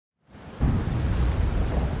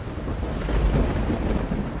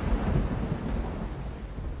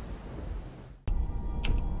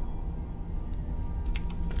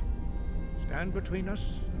Stand between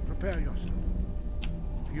us and prepare yourself.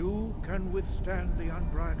 Few can withstand the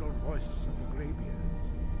unbridled voice of the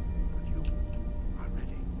Greybeards, but you are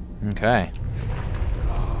ready. Okay.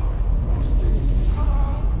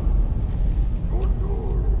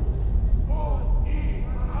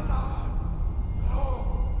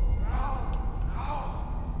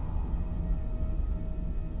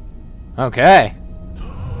 Okay.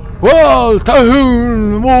 Well,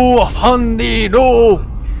 tahun mo handido.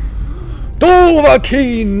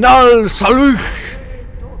 Dovakin nal saluch.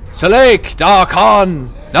 Select dakan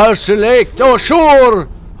nal select oshur.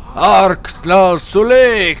 Ark nal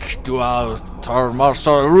select to our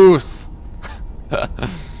master Ruth. Yeah,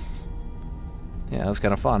 that was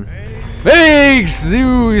kind of fun. Vegs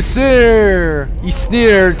du isnir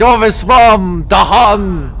dovisvam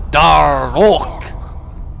dahan darok.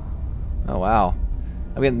 Oh wow,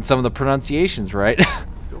 I'm getting some of the pronunciations right.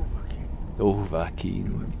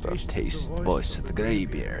 Dovakin, the taste voice of the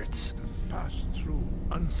Greybeards. Pass through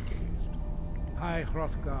unscathed. High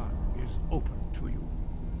Hrothgar is open to you.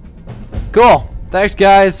 Cool. Thanks,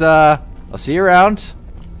 guys. I'll see you around.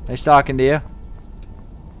 Nice talking to you.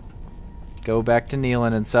 Go back to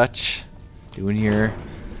kneeling and such, doing your,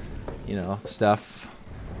 you know, stuff.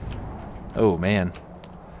 Oh man.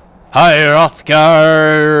 Hi,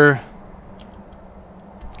 Hrothgar.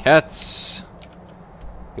 Cats.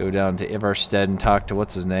 Go down to Ivarstead and talk to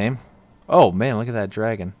what's his name. Oh man, look at that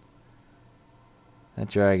dragon. That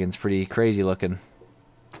dragon's pretty crazy looking.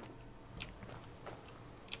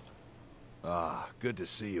 Ah, good to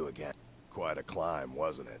see you again. Quite a climb,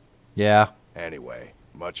 wasn't it? Yeah. Anyway,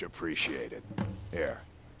 much appreciated. Here,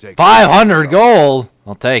 take 500 gold.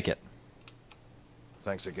 I'll take it.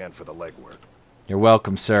 Thanks again for the legwork. You're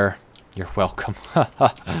welcome, sir. You're welcome.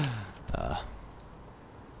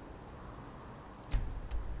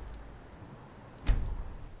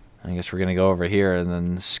 I guess we're gonna go over here and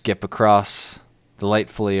then skip across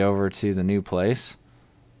delightfully over to the new place.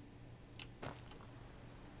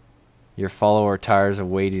 Your follower tires of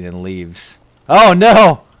waiting and leaves. Oh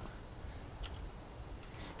no!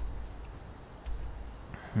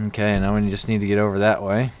 Okay, now we just need to get over that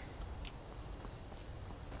way.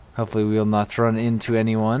 Hopefully we will not run into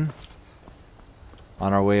anyone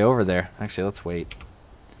on our way over there. Actually, let's wait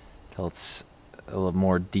till it's a little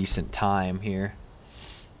more decent time here.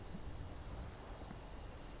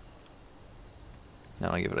 Then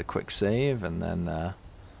I'll give it a quick save, and then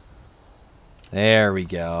there we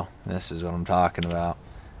go. This is what I'm talking about.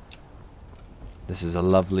 This is a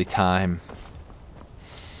lovely time.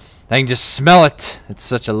 I can just smell it. It's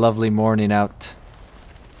such a lovely morning out.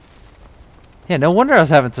 Yeah, no wonder I was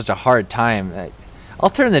having such a hard time. I'll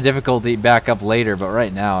turn the difficulty back up later, but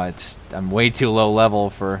right now I'm way too low level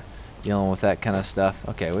for dealing with that kind of stuff.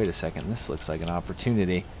 Okay, wait a second. This looks like an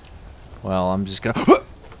opportunity. Well, I'm just gonna.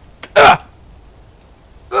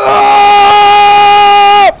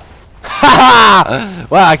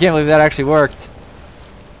 Wow, I can't believe that actually worked.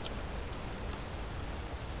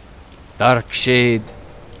 Dark shade.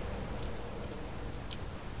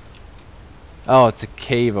 Oh, it's a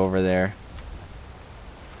cave over there.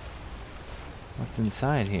 What's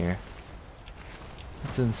inside here?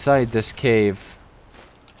 What's inside this cave?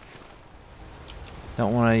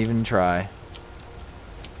 Don't want to even try.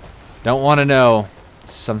 Don't want to know.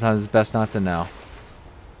 Sometimes it's best not to know.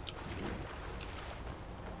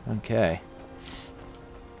 Okay.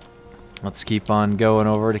 Let's keep on going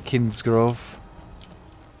over to Kingsgrove.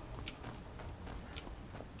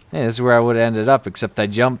 Hey, this is where I would have ended up, except I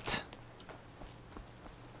jumped.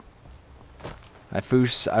 I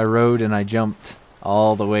rode and I jumped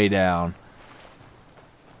all the way down.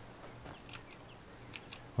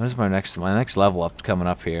 What is my next level up coming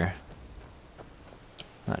up here?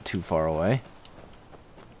 Not too far away.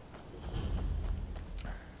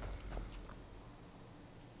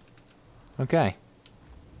 Okay.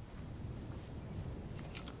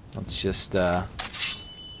 Let's just what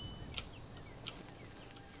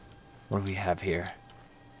do we have here?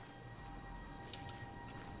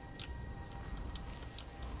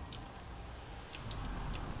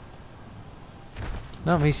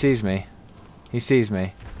 No, he sees me. He sees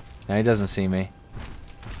me. No, he doesn't see me.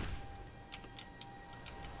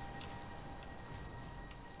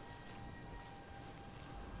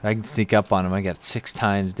 I can sneak up on him. I got 6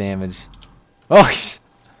 times damage. Oh,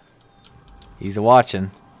 he's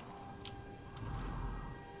watching.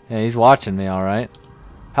 Yeah, he's watching me, all right.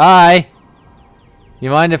 Hi. You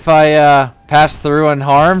mind if I pass through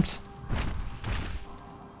unharmed?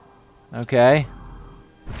 Okay.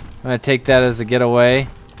 I'm gonna take that as a getaway.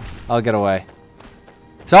 I'll get away.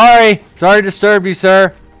 Sorry to disturb you,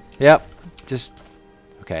 sir. Yep. Just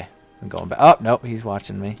okay. I'm going back. Oh, nope, he's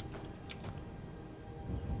watching me.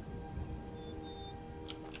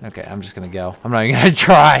 Okay, I'm just gonna go. I'm not even gonna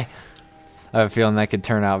try. I have a feeling that could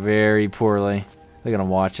turn out very poorly. Look at him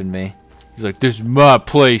watching me. He's like, this is my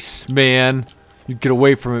place, man. You get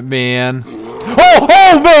away from it, man. Oh,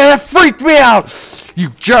 oh, man, that freaked me out. You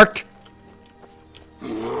jerk.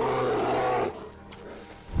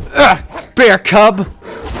 Bear cub.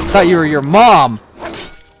 Thought you were your mom.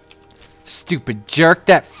 Stupid jerk.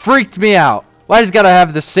 That freaked me out. Why does it gotta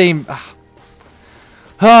have the same...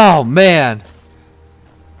 Oh, man.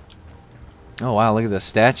 Oh, wow, look at this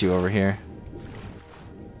statue over here.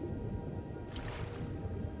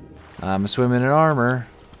 I'm swimming in armor.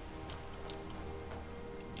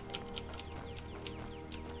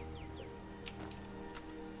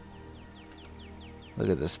 Look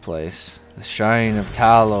at this place. The Shrine of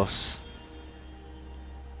Talos.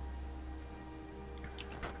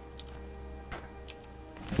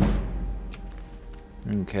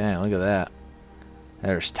 Okay, look at that.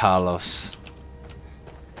 There's Talos.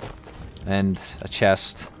 And a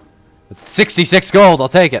chest. With 66 gold, I'll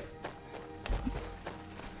take it.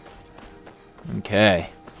 Okay.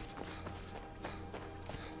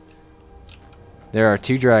 There are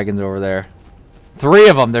 2 dragons over there. 3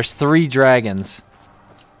 of them. There's 3 dragons.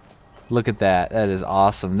 Look at that. That is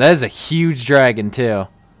awesome. That is a huge dragon, too.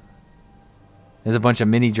 There's a bunch of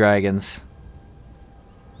mini dragons.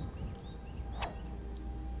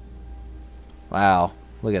 Wow.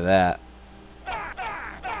 Look at that.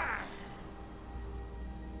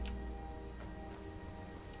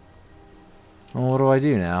 Well, what do I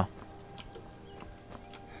do now?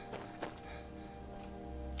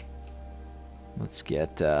 Let's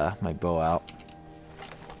get my bow out.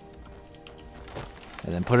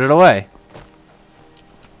 And then put it away.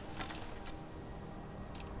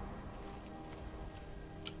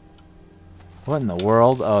 What in the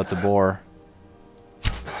world? Oh, it's a boar.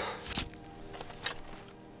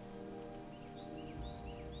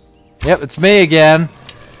 Yep, it's me again.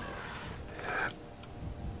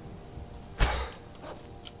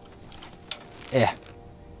 Yeah.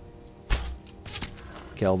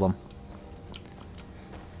 Killed him.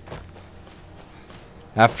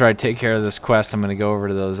 After I take care of this quest, I'm gonna go over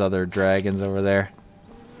to those other dragons over there.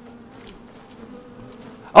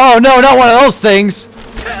 Oh no, not one of those things!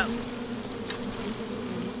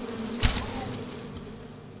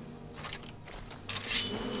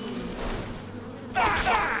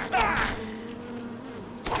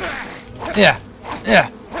 Yeah, yeah,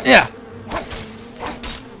 yeah.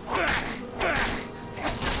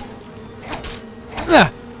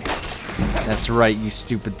 That's right, you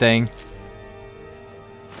stupid thing.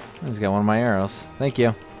 He's got one of my arrows. Thank you.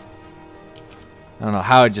 I don't know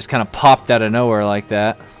how it just kind of popped out of nowhere like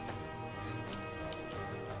that.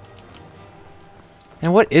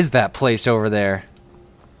 And what is that place over there?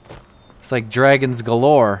 It's like dragons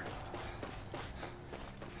galore.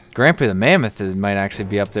 Grandpa the Mammoth might actually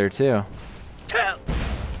be up there too.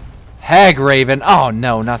 Hag Raven. Oh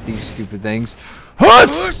no, not these stupid things.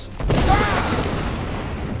 Huss!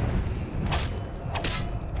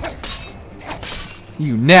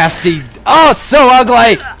 You nasty. Oh, it's so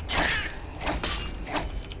ugly.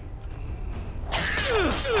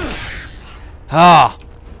 Ah. Oh,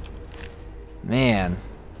 man.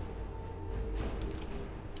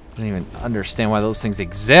 I don't even understand why those things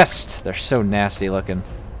exist. They're so nasty looking.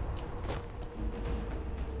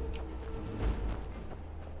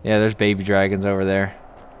 Yeah, there's baby dragons over there.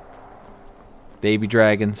 Baby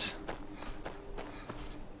dragons.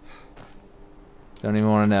 Don't even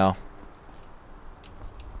want to know.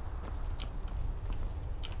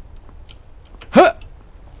 Huh!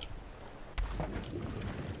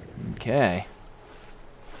 Okay.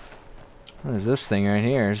 What is this thing right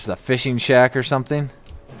here? Is this a fishing shack or something?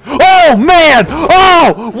 Oh, man!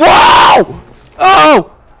 Oh! Wow!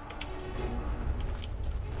 Oh!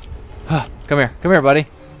 Come here. Come here, buddy.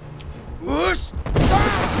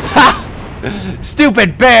 Ha!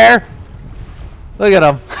 Stupid bear! Look at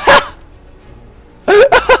him.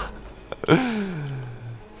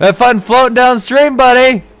 Have fun floating downstream,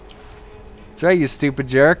 buddy. That's right, you stupid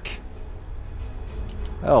jerk.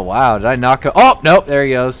 Oh, wow. Did I knock him? Oh, nope. There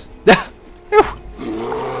he goes. Yeah.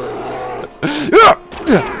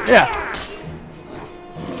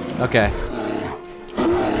 Okay.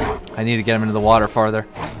 I need to get him into the water farther.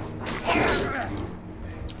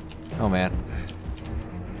 Oh, man.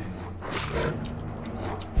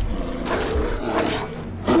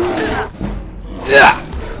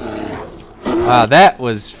 Wow, that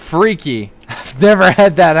was freaky. I've never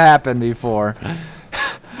had that happen before.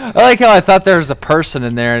 I like how I thought there was a person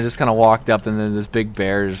in there and just kind of walked up and then this big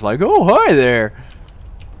bear is like, oh, hi there.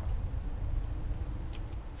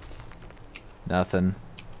 Nothing.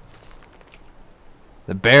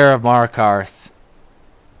 The Bear of Markarth.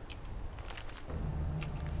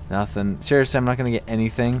 Nothing. Seriously, I'm not going to get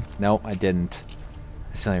anything? Nope, I didn't.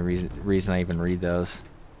 That's the only reason I even read those.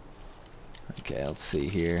 Okay, let's see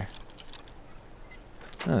here.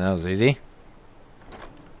 Oh, that was easy.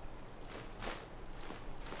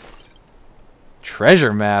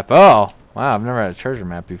 Treasure map. Oh, wow, I've never had a treasure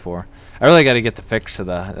map before. I really got to get the fix to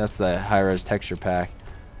the... That's the high-res texture pack.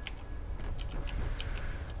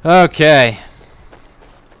 Okay.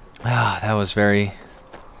 Ah, that was very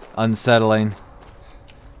unsettling.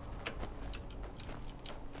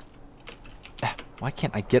 Why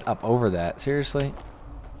can't I get up over that? Seriously?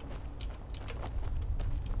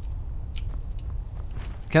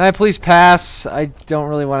 Can I please pass? I don't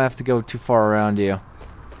really want to have to go too far around you.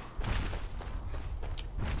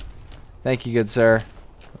 Thank you, good sir.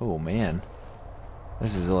 Oh, man.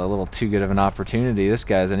 This is a little too good of an opportunity. This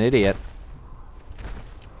guy's an idiot.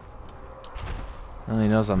 Well, he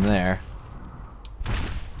knows I'm there.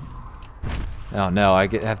 Oh, no. I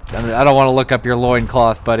don't want to look up your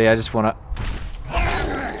loincloth, buddy. I just want to...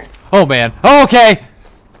 Oh, man. Oh, okay.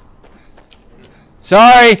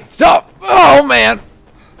 Sorry. Stop. Oh, man.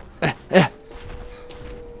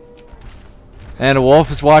 And a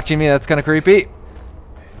wolf is watching me. That's kind of creepy.